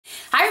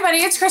Hi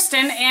everybody, it's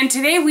Kristin, and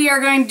today we are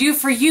going to do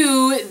for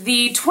you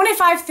the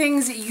 25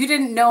 things that you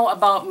didn't know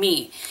about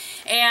me.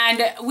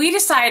 And we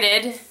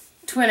decided,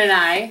 Twin and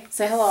I,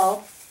 say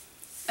hello,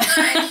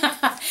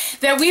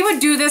 that we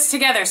would do this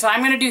together. So I'm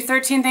going to do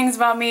 13 things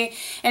about me,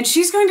 and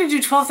she's going to do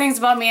 12 things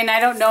about me, and I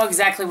don't know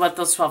exactly what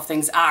those 12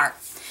 things are.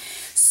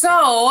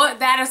 So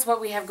that is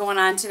what we have going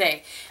on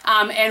today.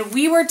 And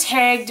we were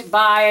tagged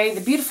by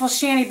the beautiful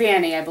Shani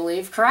Banny, I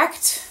believe,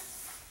 correct?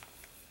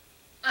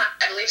 I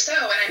believe so,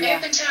 and I may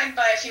have been tagged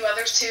by a few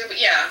others too,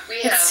 but yeah, we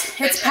have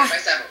been tagged by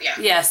several, yeah.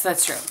 Yes,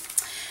 that's true.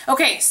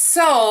 Okay,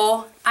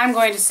 so I'm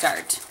going to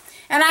start.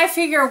 And I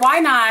figure why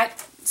not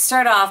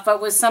start off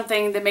but with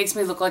something that makes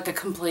me look like a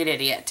complete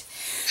idiot.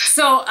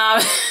 So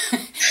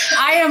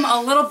I am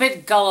a little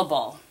bit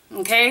gullible.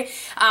 Okay,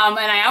 and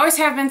I always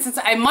have been since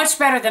I'm much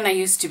better than I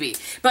used to be.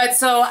 But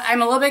so I'm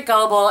a little bit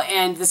gullible,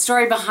 and the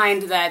story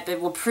behind that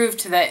will prove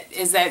to that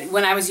is that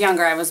when I was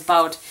younger, I was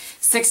about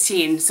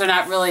 16, so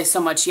not really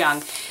so much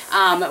young.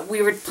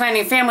 We were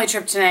planning a family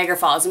trip to Niagara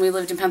Falls, and we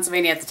lived in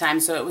Pennsylvania at the time,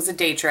 so it was a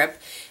day trip.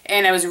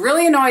 And I was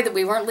really annoyed that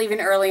we weren't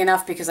leaving early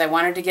enough because I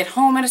wanted to get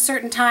home at a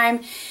certain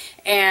time.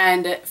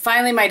 And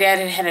finally, my dad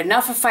had had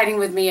enough of fighting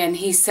with me, and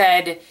he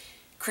said,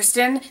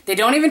 Kristin, they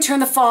don't even turn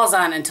the falls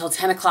on until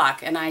 10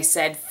 o'clock. And I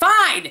said,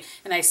 fine!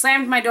 And I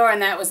slammed my door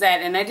and that was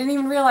that. And I didn't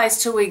even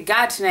realize till we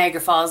got to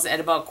Niagara Falls at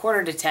about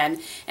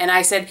 9:45. And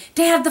I said,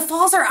 Dad, the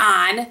falls are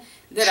on,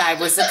 that I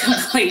was a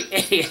complete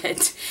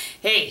idiot.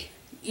 Hey,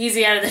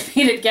 easy out of the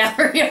peanut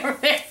gallery over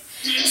there.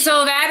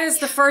 So that is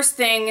the first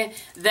thing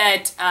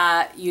that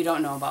you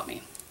don't know about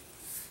me.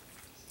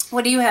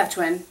 What do you have,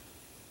 Twin?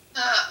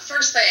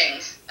 First thing,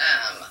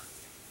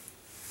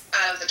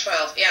 out of the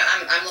 12, yeah,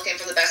 I'm looking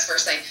for the best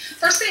first thing.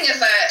 First thing is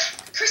that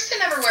Kristin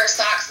never wears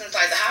socks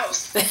inside the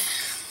house.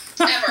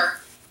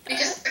 Ever.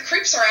 Because the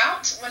creeps are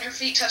out when her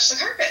feet touch the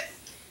carpet.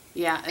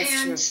 Yeah,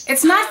 it's true.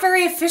 It's not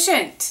very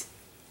efficient.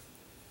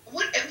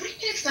 What do you mean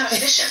it's not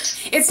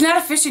efficient? It's not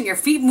efficient. Your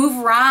feet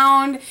move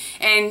around,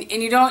 and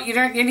you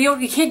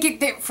can't get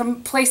there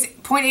from point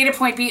A to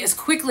point B as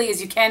quickly as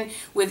you can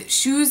with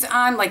shoes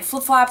on, like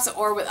flip-flops,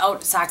 or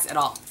without socks at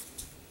all.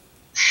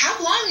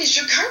 How long is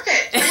your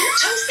carpet? Are your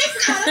toes being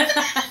cut?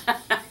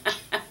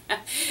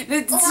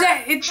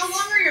 How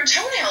long are your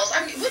toenails?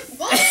 I mean,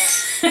 what?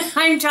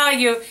 I'm telling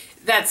you,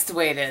 that's the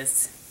way it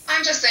is.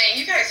 I'm just saying,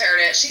 you guys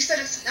heard it. She said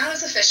it's not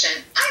as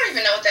efficient. I don't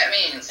even know what that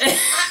means.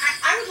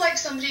 I would like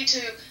somebody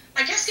to,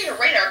 I guess, get a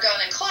radar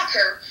gun and clock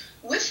her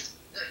with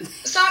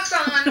socks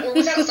on or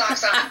without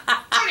socks on.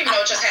 I don't even know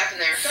what just happened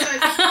there. Go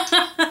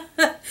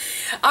ahead.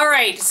 All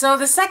right, so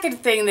the second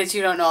thing that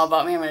you don't know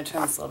about me, I'm going to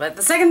turn this a little bit.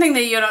 The second thing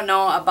that you don't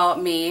know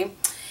about me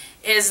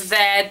is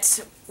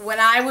that when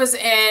I was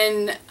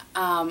in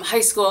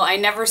high school, I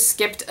never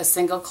skipped a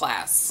single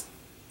class.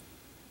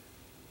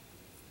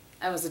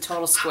 I was a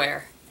total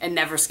square and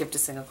never skipped a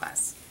single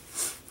class.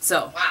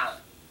 So, wow.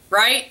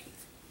 Right?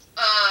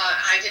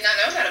 I did not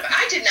know that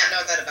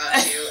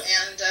about you,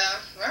 and,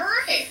 all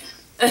right.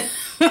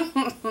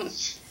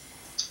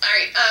 All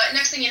right,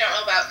 next thing you don't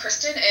know about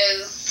Kristin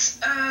is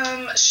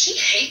she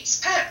hates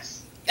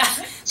pets.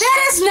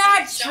 That is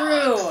not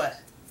true.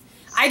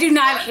 I do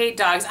not hate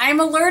dogs. I am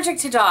allergic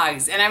to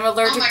dogs, and I'm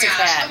allergic to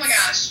cats. Oh my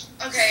gosh.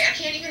 Okay, I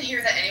can't even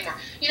hear that anymore.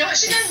 You know what?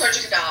 She's not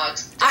allergic to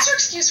dogs. That's her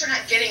excuse for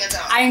not getting a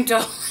dog.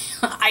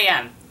 I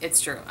am.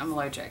 It's true. I'm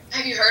allergic.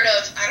 Have you heard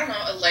of, I don't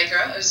know,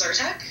 Allegra or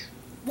Zyrtec?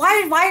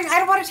 Why? I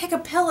don't want to take a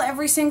pill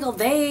every single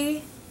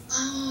day.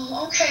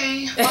 Oh,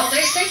 okay. Well,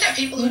 they say that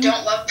people who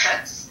don't love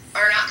pets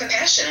are not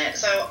compassionate,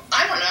 so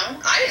I don't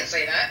know. I didn't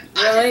say that.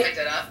 Really? I didn't make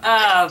that up.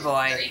 Oh,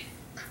 boy.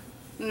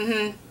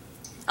 Mm-hmm.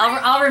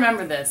 I'll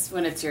remember this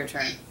when it's your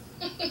turn.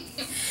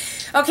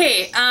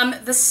 Okay,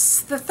 the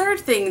third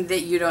thing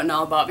that you don't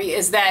know about me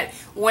is that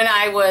when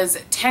I was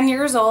 10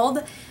 years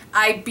old,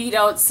 I beat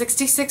out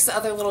 66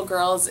 other little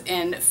girls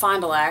in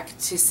Fond du Lac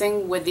to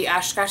sing with the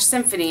Oshkosh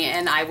Symphony,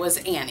 and I was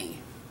Annie.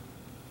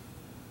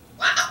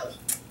 Wow.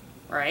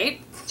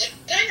 Right? Did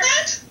I know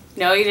that?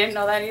 No, you didn't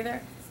know that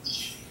either?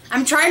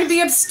 I'm trying to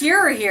be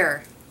obscure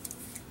here.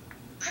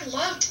 I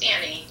loved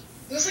Annie.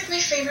 It was like my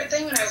favorite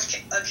thing when I was a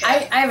kid.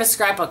 I have a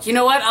scrapbook. You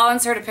know what? I'll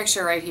insert a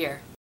picture right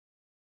here.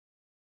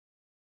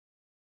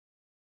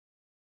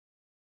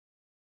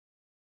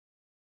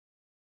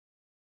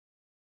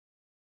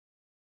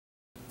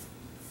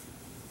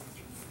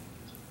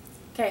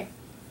 Okay.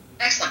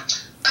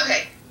 Excellent.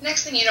 Okay,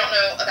 next thing you don't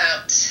know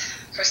about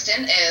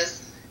Kristin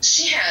is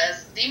she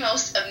has the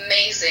most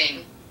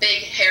amazing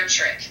big hair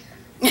trick.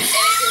 And it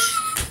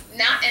is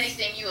not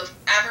anything you have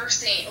ever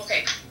seen.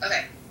 Okay.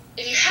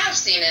 If you have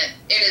seen it,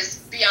 it is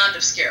beyond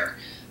obscure.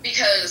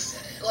 Because,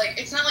 like,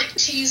 it's not like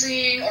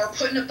teasing or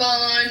putting a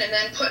bun and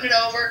then putting it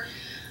over.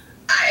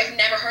 I've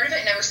never heard of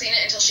it, never seen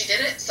it until she did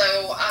it. So,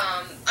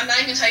 I'm not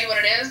even going to tell you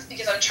what it is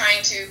because I'm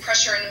trying to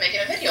pressure her into making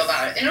a video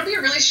about it. And it'll be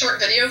a really short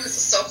video because it's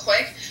so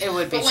quick. It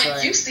would be short. But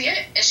when you see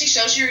it and she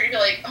shows you, you're going to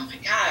be like, oh my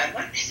God,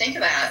 why did I think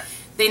of that?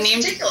 They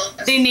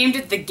named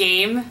it the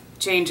Game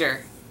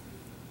Changer.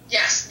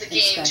 Yes, the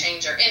game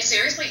changer. And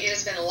seriously, it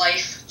has been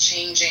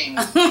life-changing.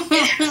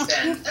 It has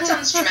been. That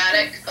sounds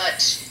dramatic, but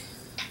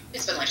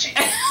it's been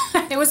life-changing.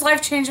 It was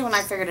life-changing when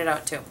I figured it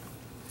out, too.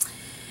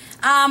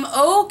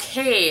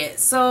 Okay,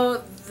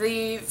 so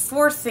the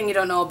fourth thing you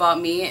don't know about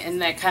me,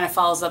 and that kind of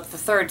follows up the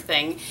third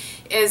thing,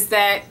 is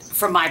that,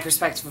 from my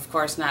perspective, of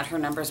course, not her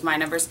numbers, my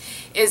numbers,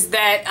 is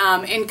that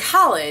in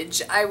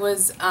college I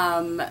was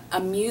a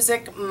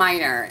music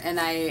minor, and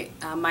I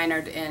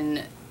minored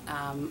in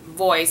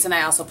voice, and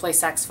I also play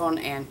saxophone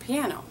and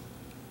piano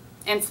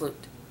and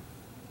flute.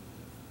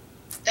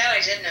 That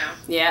I did know.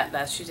 Yeah,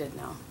 that she did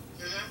know.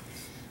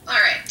 All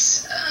right,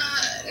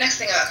 next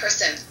thing about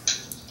Kristin.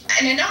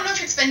 And I don't know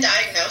if it's been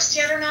diagnosed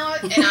yet or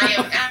not, and I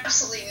am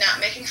absolutely not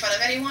making fun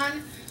of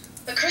anyone,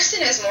 but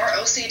Kristin is more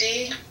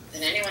OCD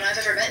than anyone I've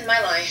ever met in my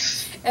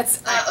life.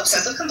 It's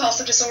obsessive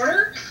compulsive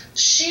disorder.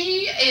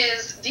 She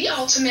is the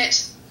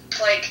ultimate,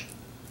 like,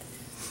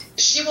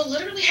 she will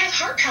literally have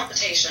heart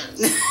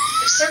palpitations if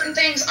certain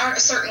things aren't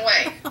a certain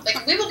way.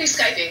 Like, we will be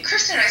Skyping.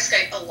 Kristin and I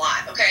Skype a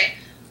lot, okay?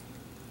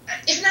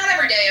 If not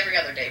every day, every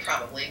other day,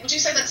 probably. Would you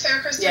say that's fair,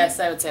 Kristin? Yes,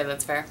 I would say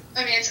that's fair.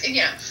 I mean, it's,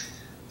 you know,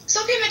 so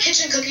I'll be in my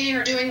kitchen cooking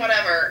or doing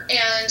whatever,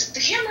 and the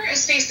camera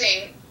is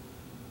facing,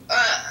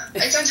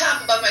 it's on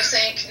top above my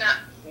sink, not,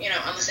 you know,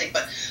 on the sink,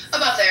 but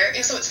above there,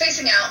 and so it's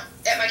facing out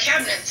at my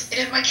cabinets, and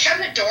if my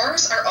cabinet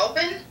doors are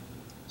open,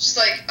 she's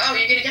like, oh,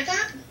 you gonna get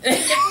that? You gonna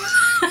get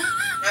this?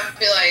 I'd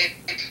be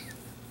like...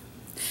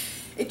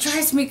 It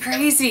drives me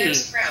crazy.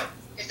 Where's her out?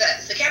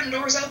 If the cabinet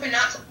door is open,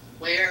 not...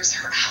 Where's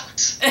her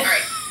out? All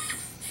right.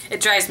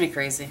 It drives me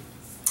crazy.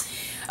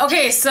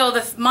 Okay,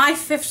 so my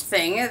fifth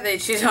thing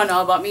that you don't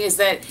know about me is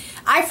that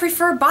I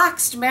prefer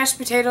boxed mashed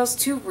potatoes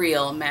to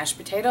real mashed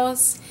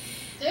potatoes.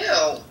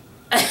 Ew.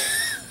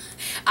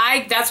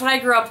 That's what I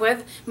grew up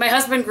with. My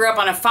husband grew up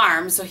on a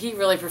farm, so he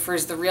really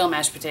prefers the real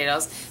mashed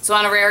potatoes. So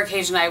on a rare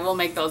occasion, I will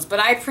make those. But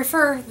I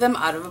prefer them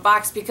out of a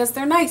box because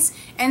they're nice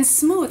and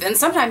smooth, and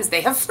sometimes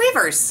they have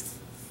flavors.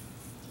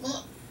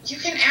 Well, you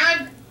can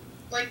add,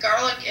 like,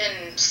 garlic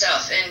and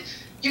stuff, and...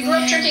 You grew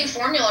up drinking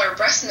formula or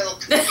breast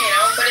milk, you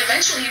know, but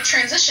eventually you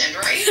transitioned,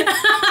 right?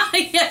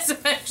 Yes,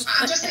 eventually.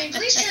 I'm just saying,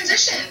 please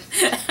transition.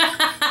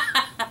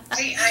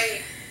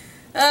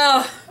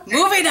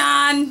 Moving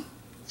on.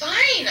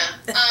 Fine.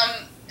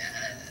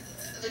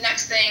 The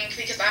next thing,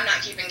 because I'm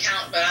not keeping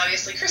count, but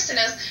obviously Kristin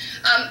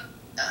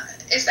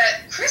is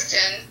that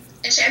Kristin,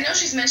 and I know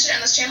she's mentioned it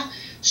on this channel,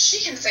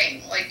 she can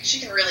sing. Like, she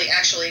can really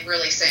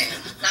sing.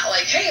 Not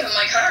like, hey, I'm in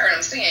my car and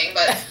I'm singing,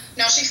 but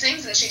no, she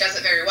sings and she does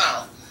it very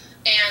well.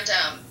 And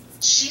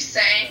she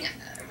sang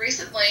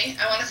recently,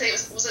 I want to say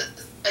was it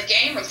a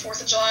game or the 4th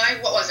of July?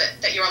 What was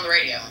it that you were on the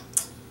radio?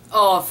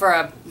 Oh,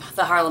 for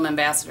the Harlem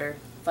Ambassador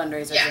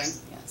fundraiser yes.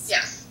 game?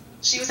 Yes.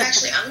 She was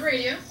actually on the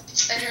radio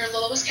in her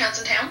little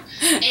Wisconsin town.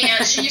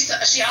 And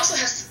she also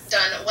has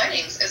done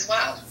weddings as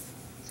well.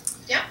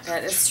 Yep.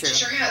 That is true.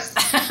 She sure has.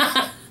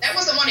 That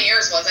wasn't one of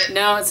yours, was it?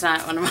 No, it's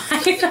not one of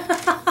mine.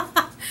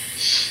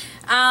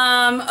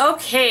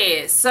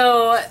 Okay,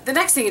 so the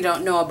next thing you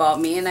don't know about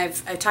me, and I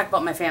talk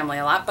about my family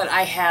a lot, but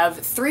I have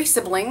 3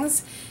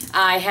 siblings.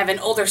 I have an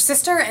older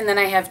sister, and then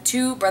I have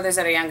 2 brothers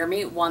that are younger than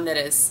me, one that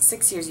is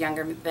 6 years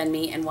younger than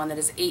me, and one that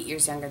is 8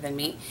 years younger than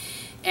me.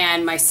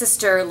 And my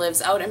sister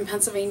lives out in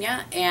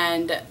Pennsylvania,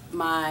 and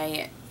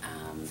my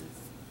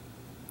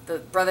the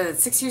brother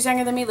that's 6 years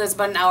younger than me lives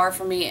about an hour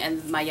from me,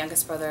 and my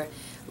youngest brother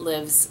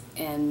lives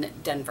in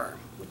Denver,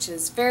 which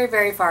is very,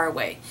 very far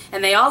away.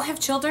 And they all have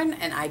children,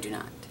 and I do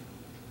not.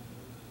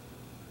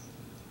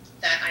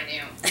 That I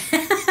knew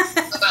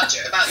about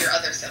your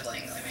other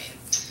siblings. I mean,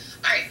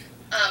 all right.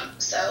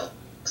 So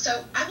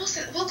I will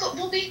say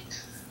we'll be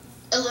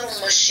a little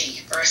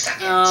mushy for a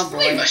second. Oh boy.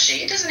 Really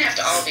mushy. It doesn't have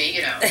to all be,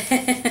 you know,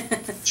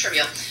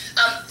 trivial.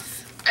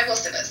 I will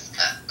say this.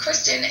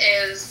 Kristin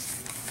is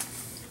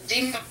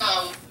the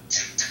most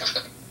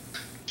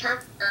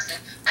person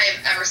I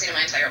have ever seen in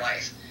my entire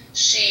life.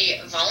 She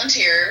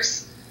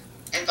volunteers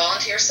and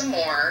volunteers some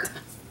more,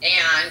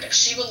 and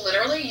she will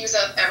literally use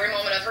up every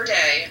moment of her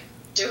day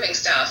doing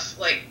stuff,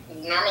 like,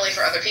 normally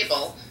for other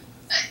people,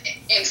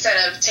 instead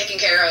of taking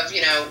care of,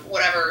 you know,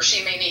 whatever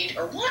she may need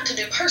or want to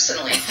do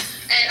personally.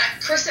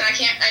 And Kristin,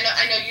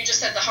 I know you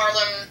just said the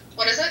Harlem,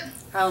 what is it?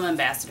 Harlem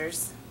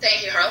Ambassadors.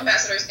 Thank you, Harlem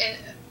Ambassadors. And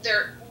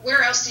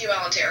where else do you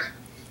volunteer?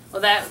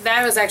 Well,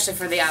 that was actually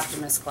for the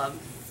Optimist Club.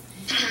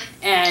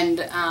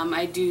 And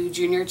I do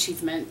junior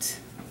achievement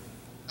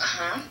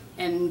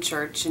and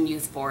church and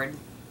youth board.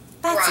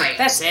 That's right. It.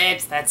 That's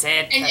it. That's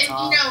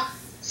all. You know,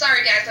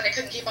 sorry guys that I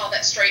couldn't keep all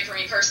that straight for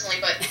me personally,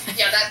 but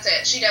yeah, that's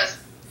it. She does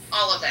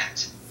all of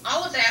that.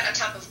 All of that on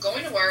top of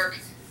going to work,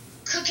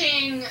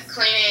 cooking,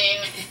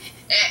 cleaning,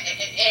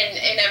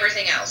 and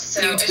everything else.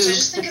 So I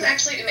just think it's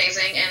actually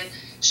amazing, and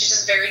she's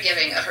just very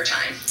giving of her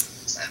time.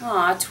 So.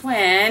 Aw,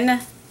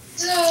 twin.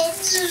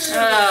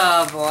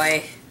 Oh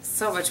boy,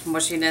 so much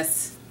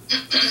mushiness.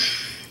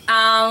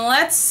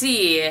 Let's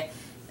see.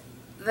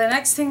 The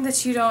next thing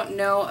that you don't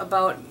know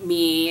about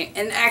me,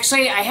 and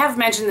actually I have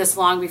mentioned this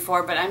long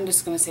before, but I'm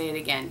just going to say it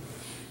again.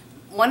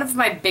 one of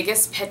my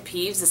biggest pet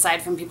peeves,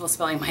 aside from people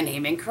spelling my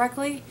name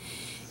incorrectly,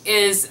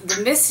 is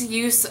the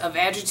misuse of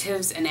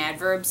adjectives and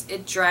adverbs.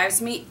 It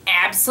drives me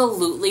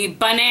absolutely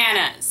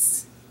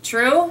bananas.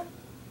 True?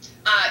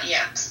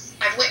 Yes.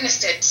 I've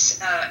witnessed it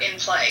in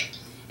play.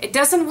 It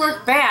doesn't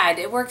work bad.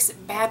 It works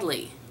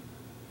badly.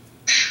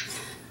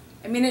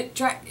 I mean, it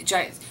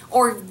drives...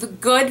 Or the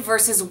good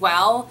versus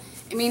well.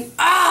 I mean,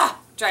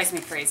 drives me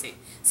crazy.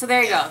 So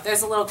there you go.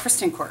 There's a little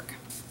Kristin quirk.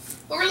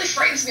 What really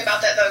frightens me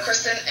about that, though,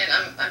 Kristin, and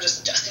I'm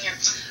just adjusting here.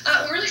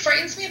 What really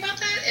frightens me about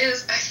that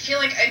is I feel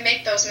like I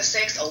make those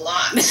mistakes a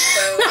lot.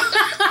 So,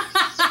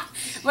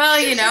 well,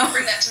 you know,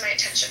 bring that to my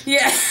attention.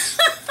 Yeah.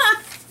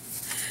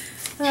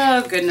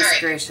 Oh goodness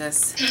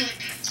gracious.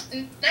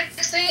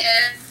 Next thing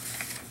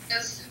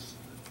is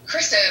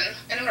Kristin,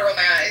 and I'm gonna roll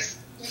my eyes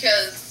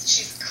because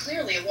she's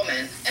clearly a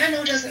woman, and I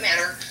know it doesn't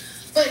matter,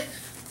 but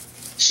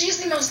she's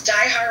the most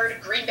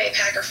diehard Green Bay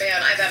Packer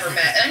fan I've ever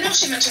met. And I know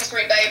she mentions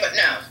Green Bay, but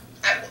no.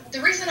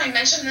 The reason I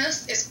mention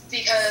this is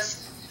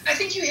because I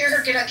think you hear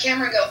her get on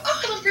camera and go,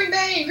 oh, I love Green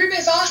Bay, and Green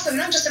Bay's awesome,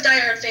 and I'm just a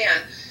diehard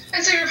fan.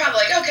 And so you're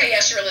probably like, okay, yeah,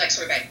 she really likes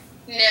Green Bay.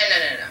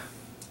 No.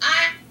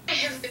 I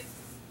have been...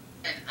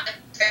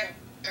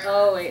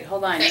 Oh, wait,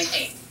 hold on. Or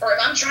if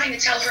I'm trying to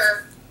tell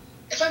her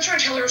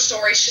a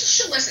story,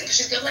 she'll listen because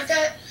she's good like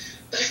that.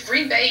 But if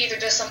Green Bay either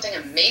does something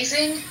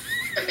amazingly,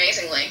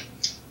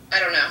 I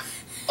don't know,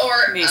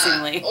 or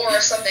amazingly, or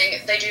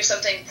if they do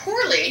something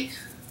poorly,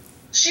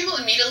 she will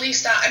immediately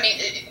stop. I mean,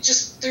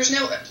 there's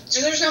no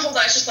hold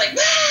on. It's just like,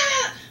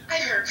 ah!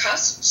 I've heard her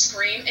cuss,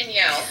 scream, and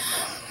yell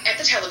at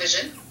the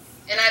television,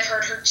 and I've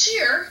heard her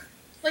cheer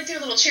like they're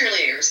little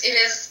cheerleaders. It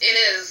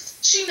is.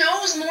 She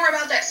knows more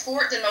about that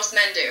sport than most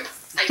men do.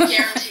 I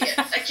guarantee it.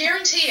 I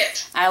guarantee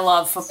it. I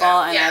love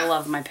football, and I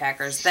love my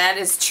Packers. That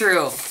is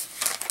true.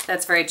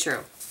 That's very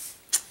true.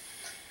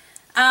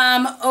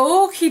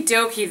 Okie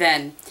dokie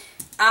then.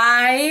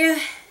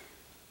 I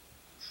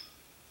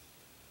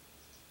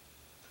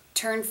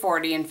turned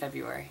 40 in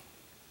February.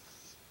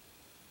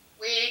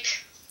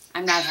 Weak.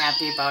 I'm not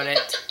happy about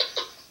it.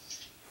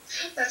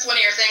 That's one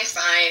of your things,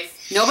 fine.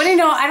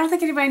 I don't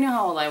think anybody knew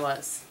how old I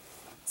was.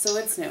 So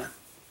it's new.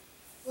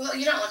 Well,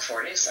 you don't look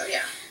 40, so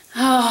yeah.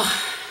 Oh,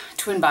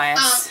 twin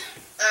bias.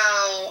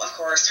 Of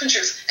course. Twin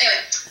truth.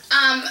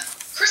 Anyway,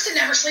 Kristin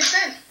never sleeps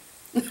in.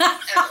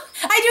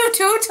 I do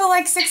too, till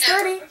like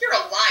 6:30. You're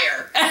a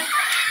liar.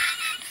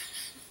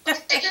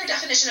 Take your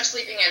definition of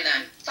sleeping in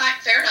then. Fine,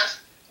 fair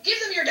enough. Give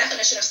them your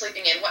definition of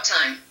sleeping in. What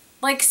time?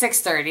 Like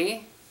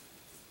 6:30.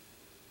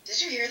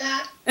 Did you hear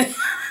that?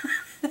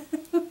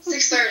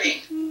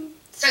 6:30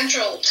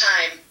 Central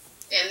Time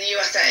in the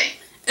USA.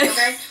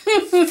 Okay?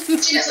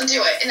 She doesn't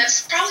do it, and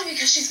that's probably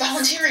because she's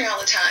volunteering all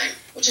the time,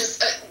 which is,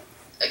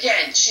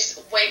 again, she's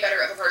way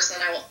better of a person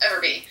than I will ever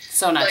be.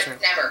 So not true.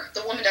 Never.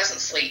 The woman doesn't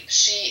sleep.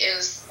 She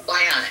is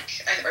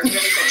bionic. I really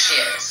think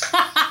she is.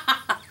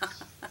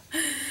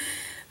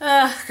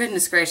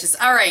 Goodness gracious.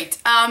 All right.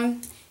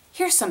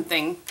 Here's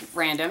something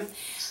random.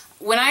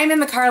 When I'm in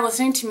the car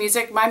listening to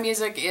music, my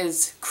music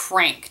is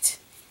cranked.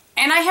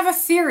 And I have a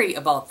theory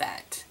about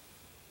that.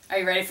 Are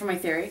you ready for my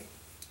theory?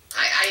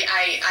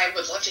 I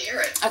would love to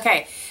hear it.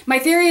 Okay. My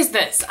theory is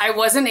this. I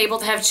wasn't able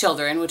to have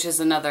children, which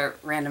is another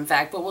random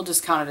fact, but we'll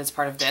just count it as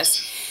part of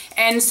this.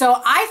 And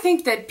so I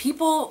think that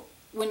people,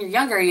 when you're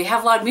younger, you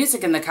have loud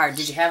music in the car.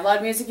 Did you have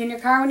loud music in your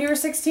car when you were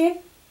 16?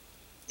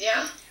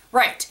 Yeah.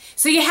 Right.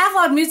 So you have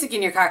loud music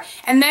in your car.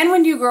 And then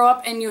when you grow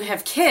up and you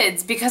have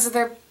kids, because of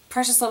their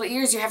precious little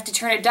ears, you have to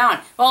turn it down.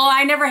 Well,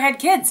 I never had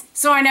kids,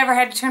 so I never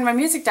had to turn my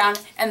music down,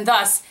 and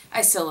thus,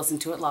 I still listen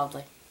to it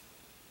loudly.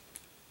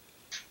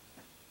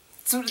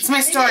 So it's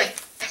my story.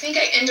 I think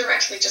I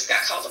indirectly just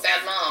got called a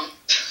bad mom.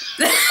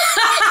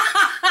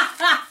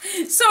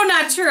 So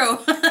not true.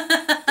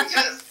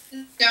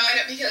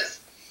 because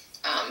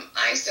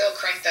I still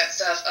crank that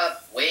stuff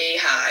up way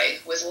high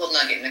with a little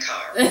nugget in the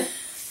car.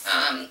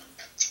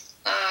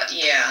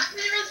 Yeah, I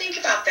didn't really think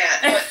about that,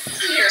 but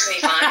he hears me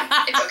fine.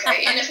 It's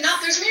okay. And if not,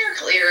 there's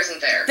Miracle Ear,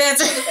 isn't there?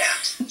 She'll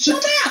adapt. She'll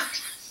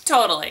adapt.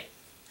 Totally.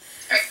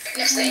 All right,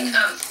 next thing.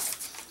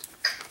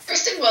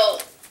 Kristin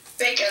will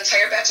bake an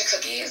entire batch of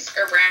cookies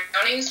or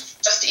brownies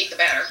just to eat the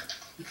batter.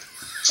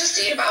 Just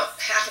to eat about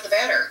half of the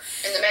batter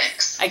in the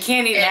mix. I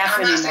can't eat half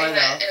anymore, though. I'm not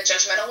saying that in a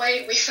judgmental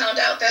way. We found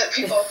out that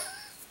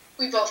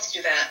we both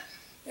do that.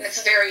 And it's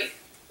a very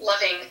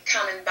loving,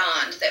 common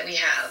bond that we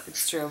have.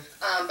 It's true.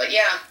 But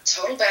yeah,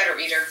 total batter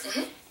eater.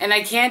 Mm-hmm. And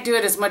I can't do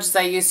it as much as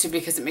I used to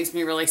because it makes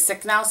me really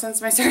sick now since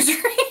my surgery.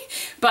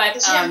 But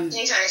you have a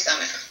teeny tiny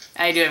stomach.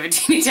 I do have a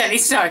teeny tiny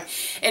stomach.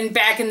 And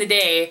back in the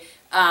day,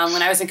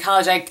 when I was in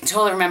college, I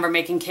totally remember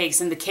making cakes,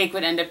 and the cake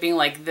would end up being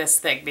like this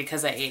thick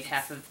because I ate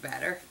half of the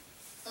batter.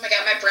 Oh my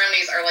god, my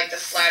brownies are like the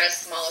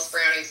flattest, smallest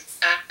brownies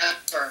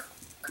ever.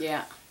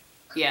 Yeah.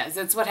 Yeah,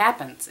 that's what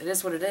happens. It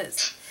is what it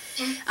is.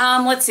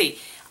 Let's see.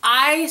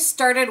 I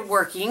started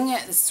working,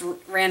 this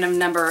random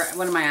number,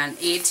 what am I on,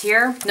 8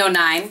 here? No,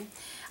 9.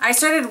 I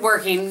started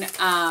working,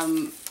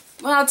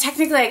 well,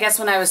 technically, I guess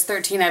when I was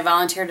 13, I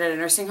volunteered at a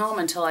nursing home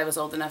until I was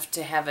old enough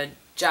to have a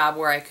job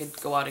where I could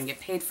go out and get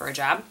paid for a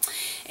job.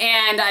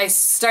 And I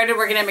started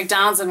working at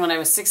McDonald's when I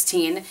was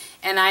 16,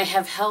 and I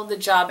have held the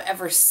job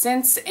ever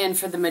since, and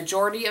for the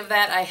majority of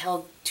that I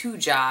held 2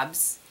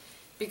 jobs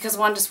because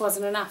one just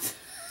wasn't enough.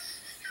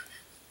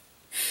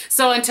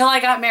 So until I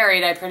got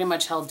married, I pretty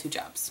much held 2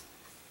 jobs.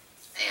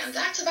 And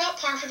that's about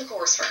par for the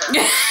course for her.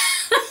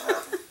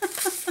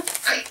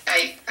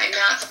 I'm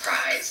not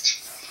surprised.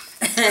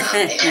 And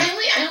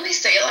I only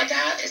say it like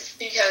that is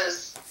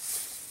because,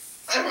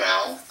 I don't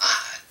know,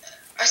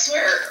 I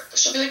swear,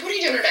 she'll be like, what are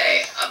you doing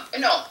today?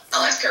 No,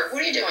 I'll ask her,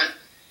 what are you doing?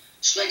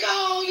 She'll be like,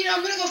 oh, you know,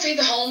 I'm going to go feed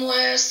the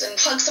homeless and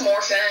hug some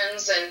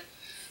orphans, and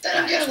then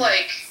I'm going to,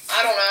 like,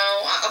 I don't know,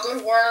 I'll go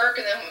to work,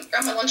 and then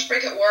on my lunch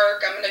break at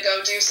work, I'm going to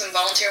go do some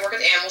volunteer work at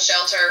the animal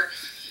shelter.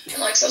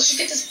 And, like, so she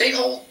gets this big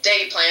whole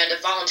day planned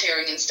of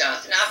volunteering and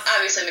stuff. And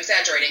obviously I'm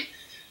exaggerating.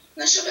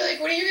 And then she'll be like,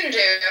 what are you going to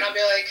do? And I'll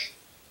be like,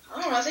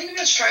 I don't know, I think I'm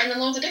going to try and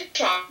unload the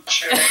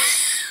dishwasher.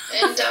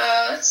 And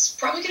that's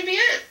probably going to be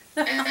it.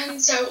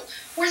 And so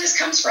where this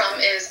comes from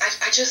is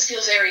I just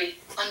feel very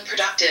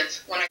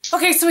unproductive when I...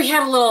 Okay, so we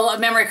had a little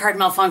memory card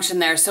malfunction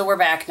there, so we're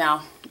back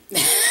now.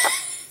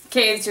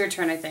 Okay, it's your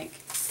turn, I think.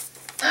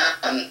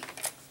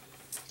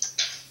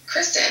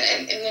 Kristin,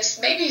 and this,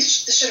 maybe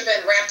this should have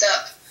been wrapped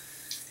up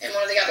in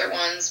one of the other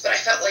ones, but I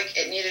felt like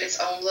it needed its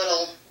own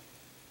little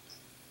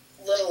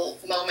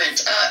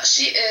moment.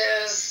 She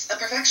is a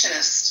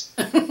perfectionist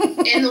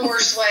in the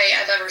worst way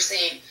I've ever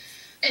seen.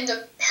 And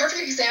the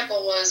perfect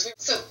example was,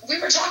 we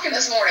were talking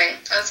this morning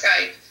on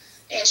Skype,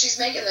 and she's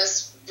making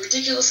this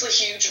ridiculously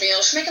huge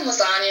meal. She's making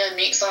lasagna and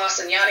meat sauce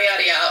and yada,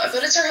 yada, yada.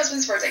 But it's her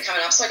husband's birthday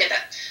coming up, so I get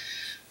that.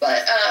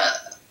 But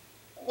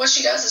what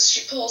she does is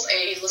she pulls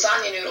a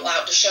lasagna noodle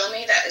out to show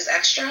me that is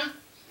extra.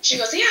 She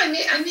goes, yeah,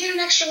 I need an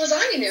extra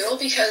lasagna noodle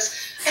because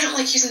I don't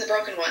like using the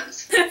broken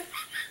ones.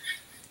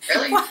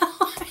 Really? Wow.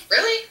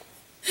 Really?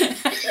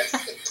 Because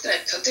it's going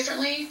to cook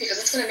differently? Because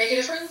it's going to make a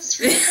difference?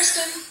 Really,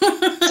 Kristin?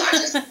 So I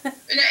just,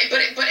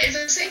 but at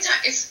the same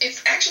time,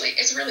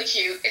 it's really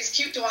cute. It's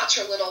cute to watch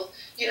her little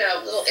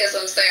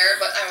isms there,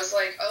 but I was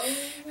like, oh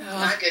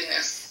my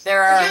goodness.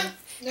 There are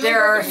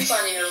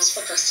lasagna noodles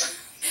for Kristin.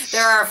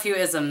 There are a few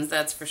isms,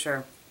 that's for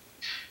sure.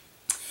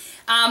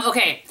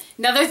 Okay,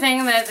 another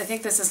thing that I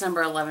think this is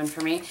number 11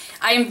 for me.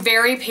 I am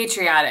very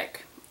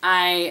patriotic.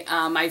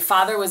 My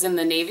father was in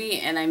the Navy,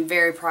 and I'm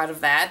very proud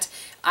of that.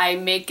 I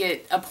make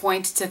it a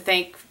point to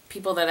thank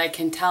people that I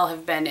can tell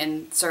have been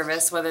in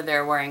service, whether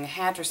they're wearing a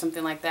hat or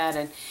something like that.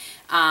 And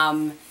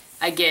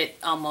I get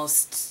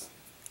almost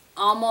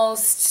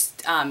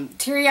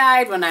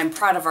teary-eyed when I'm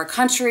proud of our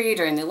country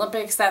during the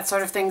Olympics, that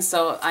sort of thing.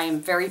 So I am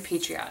very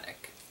patriotic.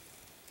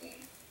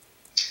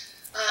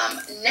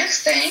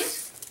 Next thing,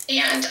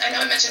 and I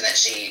know I mentioned that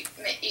she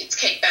eats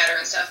cake batter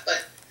and stuff,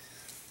 but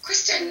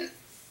Kristin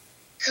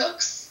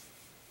cooks,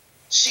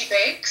 she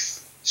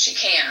bakes, she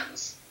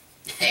cans,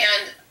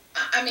 and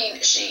I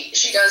mean she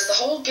does the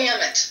whole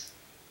gamut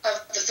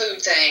of the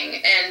food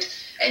thing,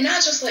 and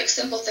not just like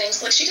simple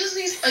things. Like she does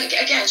these,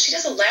 again, she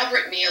does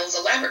elaborate meals,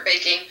 elaborate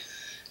baking,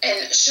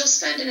 and she'll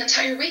spend an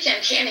entire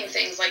weekend canning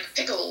things like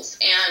pickles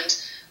and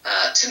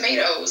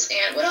tomatoes,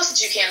 and what else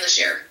did you can this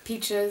year?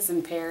 Peaches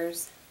and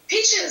pears.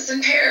 Peaches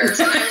and pears.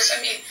 And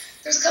I mean,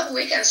 there's a couple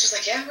weekends she's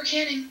like, yeah, we're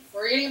canning.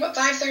 We're eating about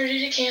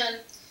 5:30 to can.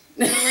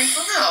 And I'm like,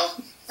 wow,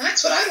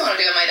 that's what I want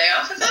to do on my day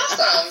off. It's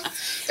awesome.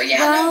 But yeah,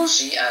 well, no,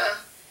 she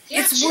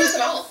does it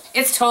all.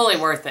 It's totally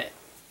worth it,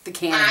 the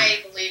canning.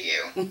 I believe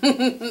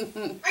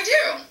you. I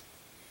do.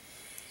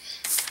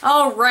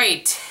 All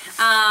right.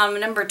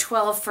 Number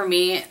 12 for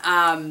me,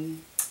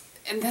 and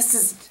this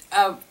is,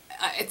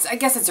 I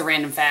guess it's a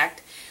random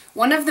fact.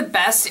 One of the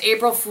best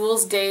April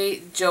Fool's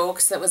Day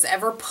jokes that was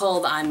ever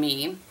pulled on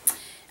me,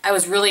 I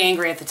was really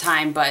angry at the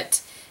time,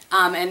 but,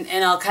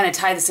 and I'll kind of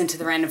tie this into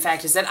the random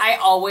fact, is that I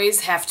always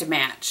have to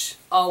match.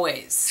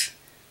 Always.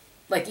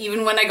 Like,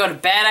 even when I go to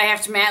bed, I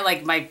have to match.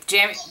 Like, my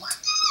jammies, oh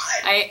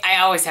my God. I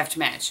always have to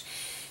match.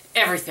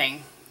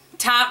 Everything.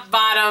 Top,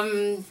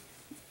 bottom,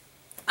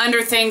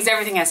 under things,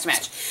 everything has to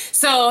match.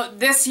 So,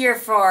 this year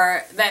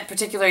for that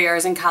particular year, I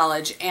was in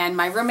college, and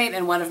my roommate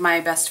and one of my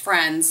best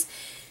friends,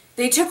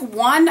 they took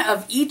one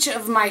of each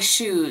of my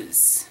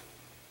shoes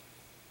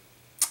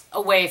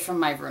away from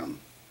my room.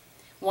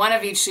 One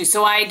of each shoe.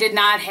 So I did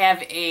not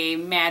have a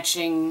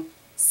matching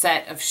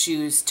set of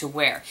shoes to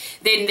wear.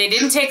 They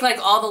didn't take like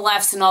all the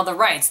lefts and all the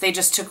rights. They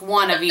just took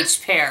one of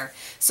each pair.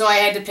 So I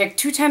had to pick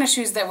 2 tennis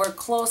shoes that were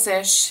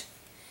close-ish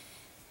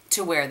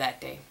to wear that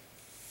day.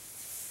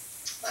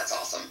 That's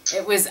awesome.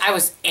 I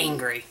was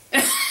angry.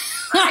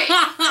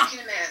 I can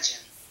imagine.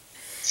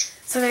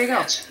 So there you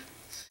go.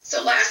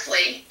 So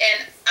lastly,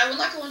 and I will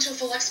not go into a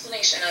full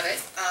explanation of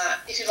it.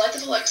 If you'd like the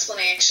full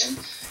explanation,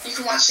 you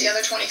can watch the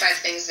other 25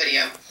 things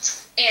video.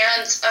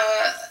 And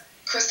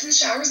Kristin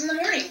showers in the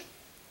morning.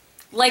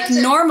 Like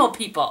normal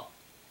people.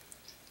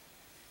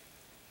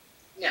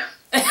 No,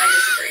 I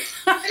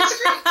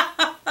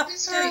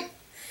disagree.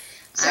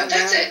 So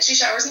that's it. She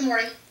showers in the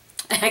morning.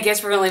 I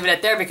guess we're going to leave it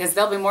at there because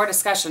there'll be more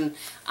discussion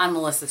on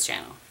Melissa's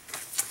channel.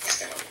 Yes,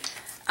 there will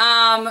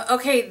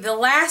Okay, the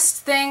last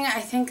thing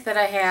I think that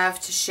I have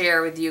to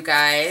share with you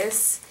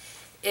guys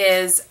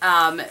is,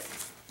 and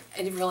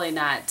really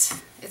not,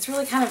 it's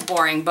really kind of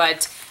boring,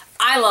 but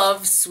I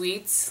love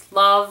sweets.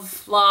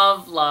 Love,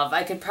 love, love.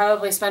 I could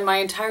probably spend my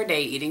entire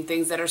day eating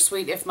things that are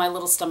sweet if my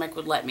little stomach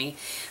would let me.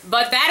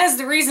 But that is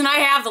the reason I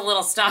have the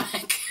little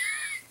stomach,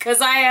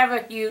 because I have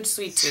a huge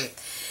sweet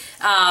tooth.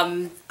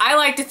 I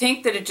like to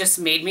think that it just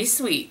made me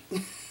sweet.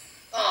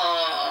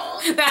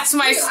 Aww. That's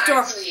my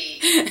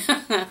story.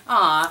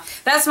 Aw,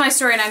 that's my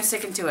story, and I'm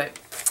sticking to it.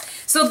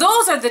 So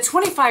those are the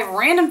 25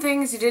 random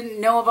things you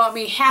didn't know about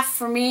me, half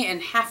from me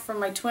and half from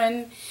my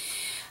twin.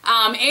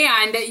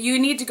 And you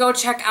need to go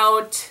check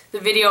out the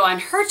video on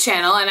her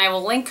channel, and I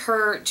will link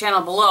her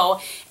channel below,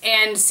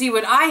 and see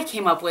what I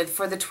came up with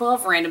for the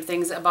 12 random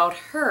things about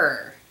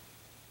her.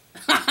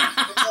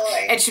 Oh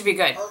joy. It should be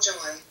good. Oh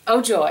joy.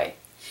 Oh joy.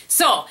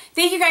 So,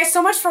 thank you guys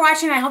so much for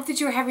watching. I hope that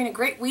you are having a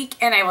great week,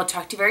 and I will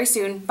talk to you very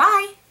soon.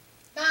 Bye!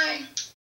 Bye.